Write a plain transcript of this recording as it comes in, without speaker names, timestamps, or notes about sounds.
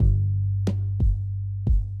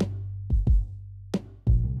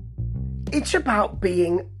it's about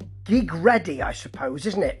being gig ready, I suppose,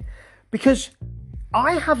 isn't it? Because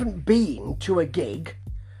I haven't been to a gig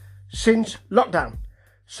since lockdown.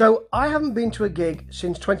 So I haven't been to a gig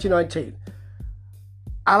since 2019.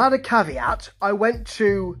 I'll add a caveat. I went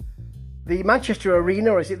to the Manchester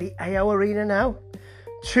Arena, or is it the AO Arena now,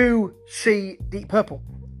 to see Deep Purple.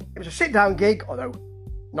 It was a sit-down gig, although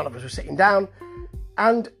none of us were sitting down.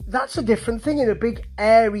 And that's a different thing in a big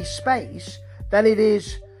airy space than it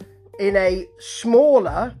is in a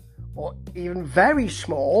smaller, or even very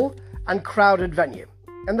small, and crowded venue.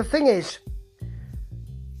 And the thing is,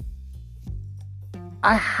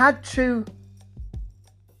 I had to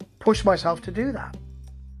push myself to do that.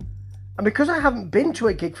 And because I haven't been to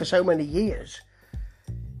a gig for so many years,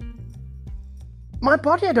 my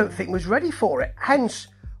body, I don't think, was ready for it. Hence,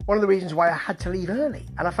 one of the reasons why I had to leave early.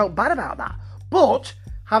 And I felt bad about that. But,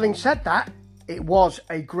 having said that, it was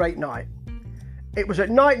a great night. It was at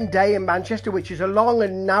Night and Day in Manchester, which is a long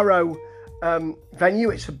and narrow venue.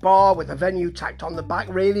 It's a bar with a venue tacked on the back,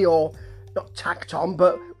 really, or not tacked on,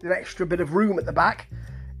 but with an extra bit of room at the back.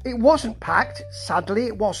 It wasn't packed, sadly,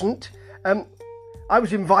 it wasn't. I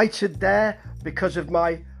was invited there because of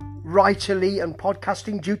my writerly and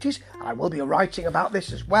podcasting duties, and I will be writing about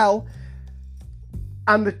this as well.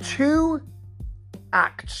 And the two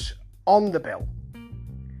acts on the bill,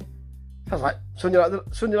 sounds like Sunday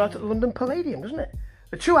night at the London Palladium, doesn't it?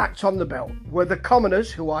 The two acts on the bill were the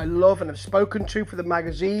Commoners, who I love and have spoken to for the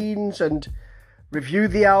magazines and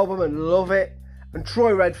reviewed the album and love it, and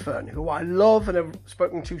Troy Redfern, who I love and have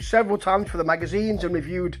spoken to several times for the magazines and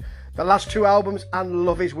reviewed the last two albums and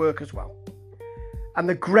love his work as well. And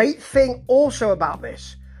the great thing also about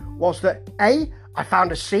this was that I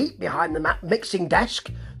found a seat behind the mixing desk.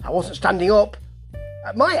 I wasn't standing up.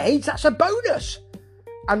 At my age, that's a bonus.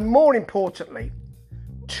 And more importantly,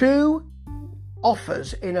 two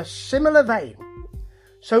offers in a similar vein.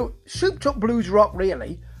 So souped up blues rock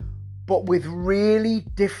really, but with really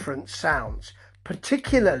different sounds,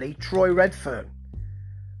 particularly Troy Redfern,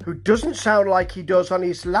 who doesn't sound like he does on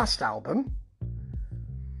his last album.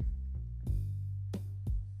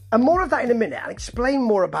 And more of that in a minute. I'll explain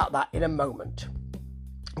more about that in a moment.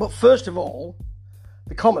 But first of all,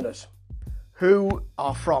 the Commoners, who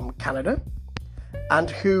are from Canada and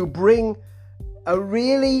who bring a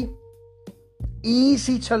really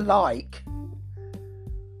easy to like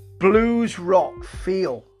blues rock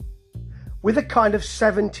feel with a kind of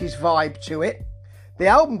 70s vibe to it. The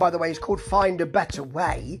album, by the way, is called Find a Better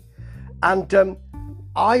Way, and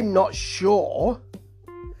I'm not sure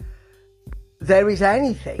there is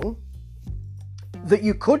anything that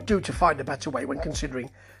you could do to find a better way when considering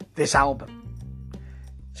this album.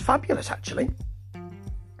 It's fabulous, actually.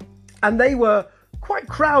 And they were quite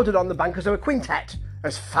crowded on the band because they were a quintet.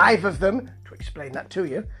 There's 5 of them, to explain that to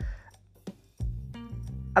you.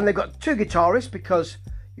 And they've got 2 guitarists because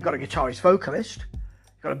you've got a guitarist vocalist,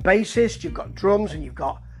 you've got a bassist, you've got drums, and you've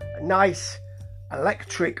got a nice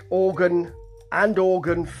electric organ and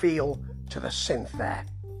organ feel to the synth there.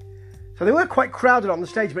 So they were quite crowded on the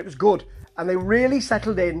stage, but it was good. And they really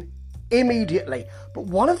settled in immediately. But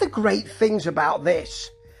one of the great things about this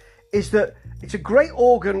is that it's a great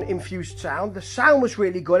organ-infused sound. The sound was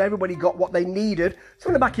really good. Everybody got what they needed.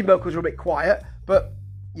 Some of the backing vocals were a bit quiet, but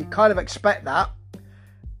you kind of expect that.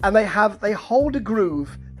 And they hold a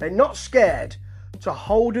groove. They're not scared to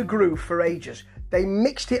hold a groove for ages. They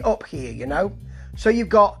mixed it up here, you know. So you've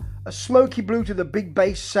got a smoky blue to the big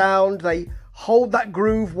bass sound. They hold that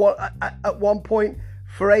groove at one point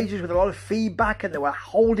for ages with a lot of feedback, and they were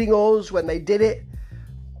holding us when they did it.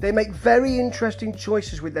 They make very interesting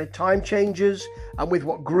choices with their time changes and with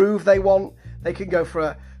what groove they want. They can go for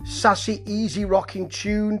a sassy, easy rocking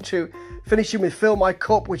tune to finishing with Fill My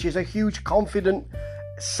Cup, which is a huge, confident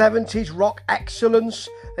 70s rock excellence.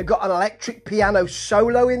 They've got an electric piano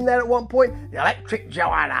solo in there at one point, the Electric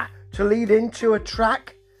Joanna, to lead into a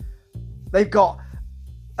track. They've got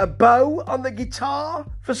a bow on the guitar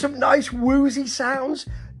for some nice woozy sounds.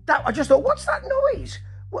 That I just thought, what's that noise?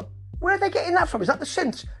 Where are they getting that from? Is that the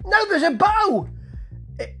synths? No, there's a bow.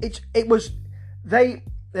 They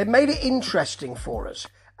made it interesting for us,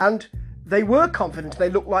 and they were confident. They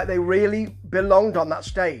looked like they really belonged on that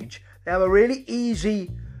stage. They have a really easy,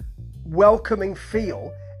 welcoming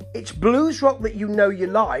feel. It's blues rock that you know you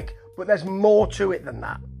like, but there's more to it than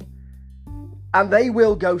that. And they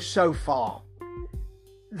will go so far.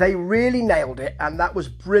 They really nailed it, and that was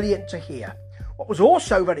brilliant to hear. What was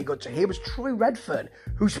also very good to hear was Troy Redfern,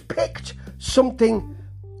 who's picked something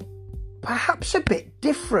perhaps a bit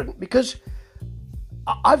different, because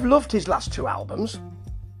I've loved his last 2 albums.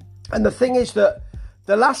 And the thing is that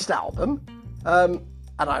the last album,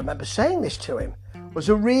 and I remember saying this to him, was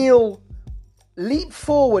a real leap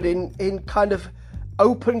forward in kind of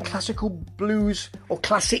open classical blues or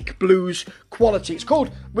classic blues quality. It's called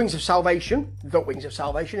Wings of Salvation, The Wings of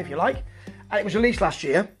Salvation, if you like, and it was released last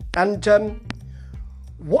year. And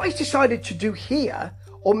what he's decided to do here,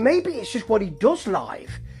 or maybe it's just what he does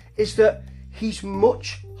live, is that he's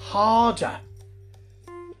much harder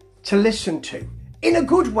to listen to in a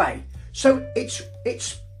good way. So it's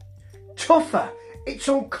tougher, it's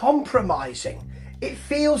uncompromising. It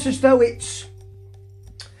feels as though it's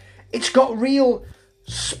got real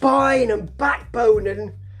spine and backbone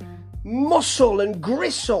and muscle and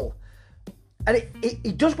gristle. And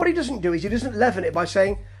it does what he doesn't do is he doesn't leaven it by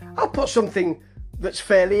saying, I'll put something that's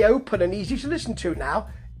fairly open and easy to listen to now.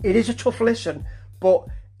 It is a tough listen, but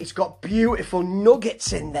it's got beautiful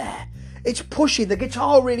nuggets in there. It's pushy. The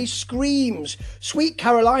guitar really screams. Sweet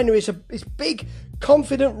Carolina is big,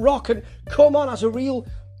 confident rock, and Come On has a real...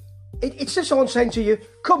 It's just someone saying to you,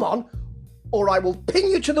 come on, or I will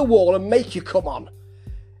pin you to the wall and make you come on.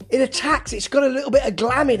 It attacks, it's got a little bit of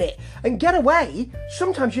glam in it. And Get Away,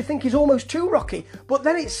 sometimes you think is almost too rocky, but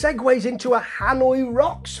then it segues into a Hanoi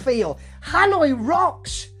Rocks feel. Hanoi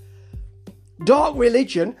Rocks! Dark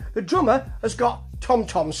Religion, the drummer has got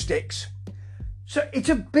tom-tom sticks. So it's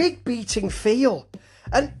a big beating feel.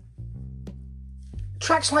 And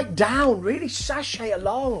tracks like Down really sashay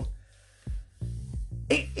along.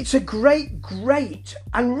 It's a great,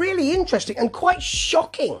 and really interesting and quite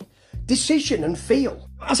shocking decision and feel.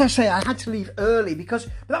 As I say, I had to leave early because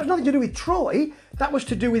that was nothing to do with Troy. That was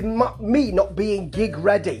to do with me not being gig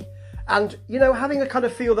ready. And, you know, having a kind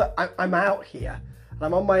of feel that I'm out here and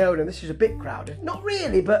I'm on my own and this is a bit crowded. Not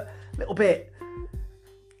really, but a little bit.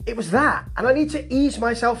 It was that. And I need to ease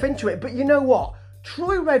myself into it. But you know what?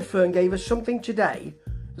 Troy Redfern gave us something today,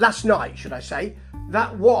 last night, should I say,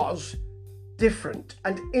 that was different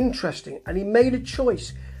and interesting. And he made a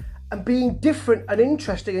choice. And being different and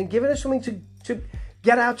interesting and giving us something to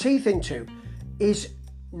get our teeth into is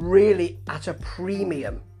really at a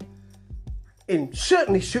premium in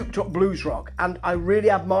certainly souped up blues rock, and I really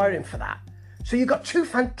admire him for that. So you've got two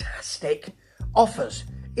fantastic offers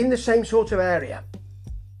in the same sort of area.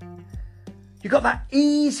 You've got that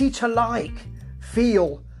easy to like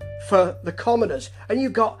feel for the commoners, and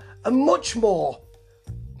you've got a much more,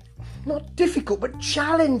 not difficult, but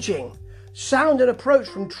challenging sound and approach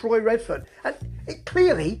from Troy Redfern. And it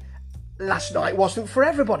clearly, last night wasn't for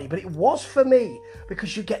everybody, but it was for me,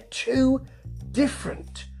 because you get two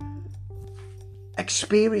different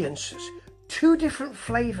experiences, two different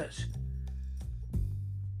flavours.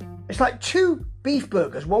 It's like two beef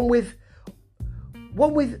burgers, one with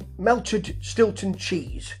melted Stilton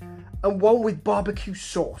cheese and one with barbecue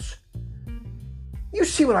sauce. You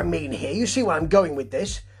see what I mean here? You see where I'm going with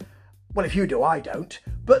this? Well, if you do, I don't.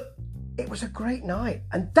 But it was a great night,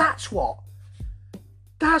 and that's what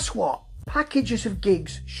packages of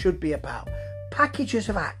gigs should be about. Packages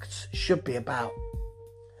of acts should be about.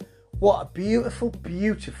 What a beautiful,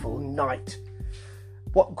 beautiful night.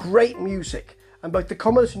 What great music. And both the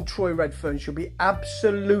Commoners and Troy Redfern should be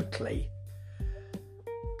absolutely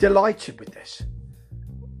delighted with this,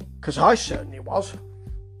 because I certainly was.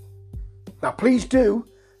 Now please do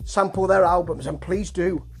sample their albums, and please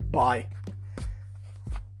do buy.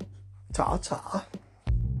 Ta-ta.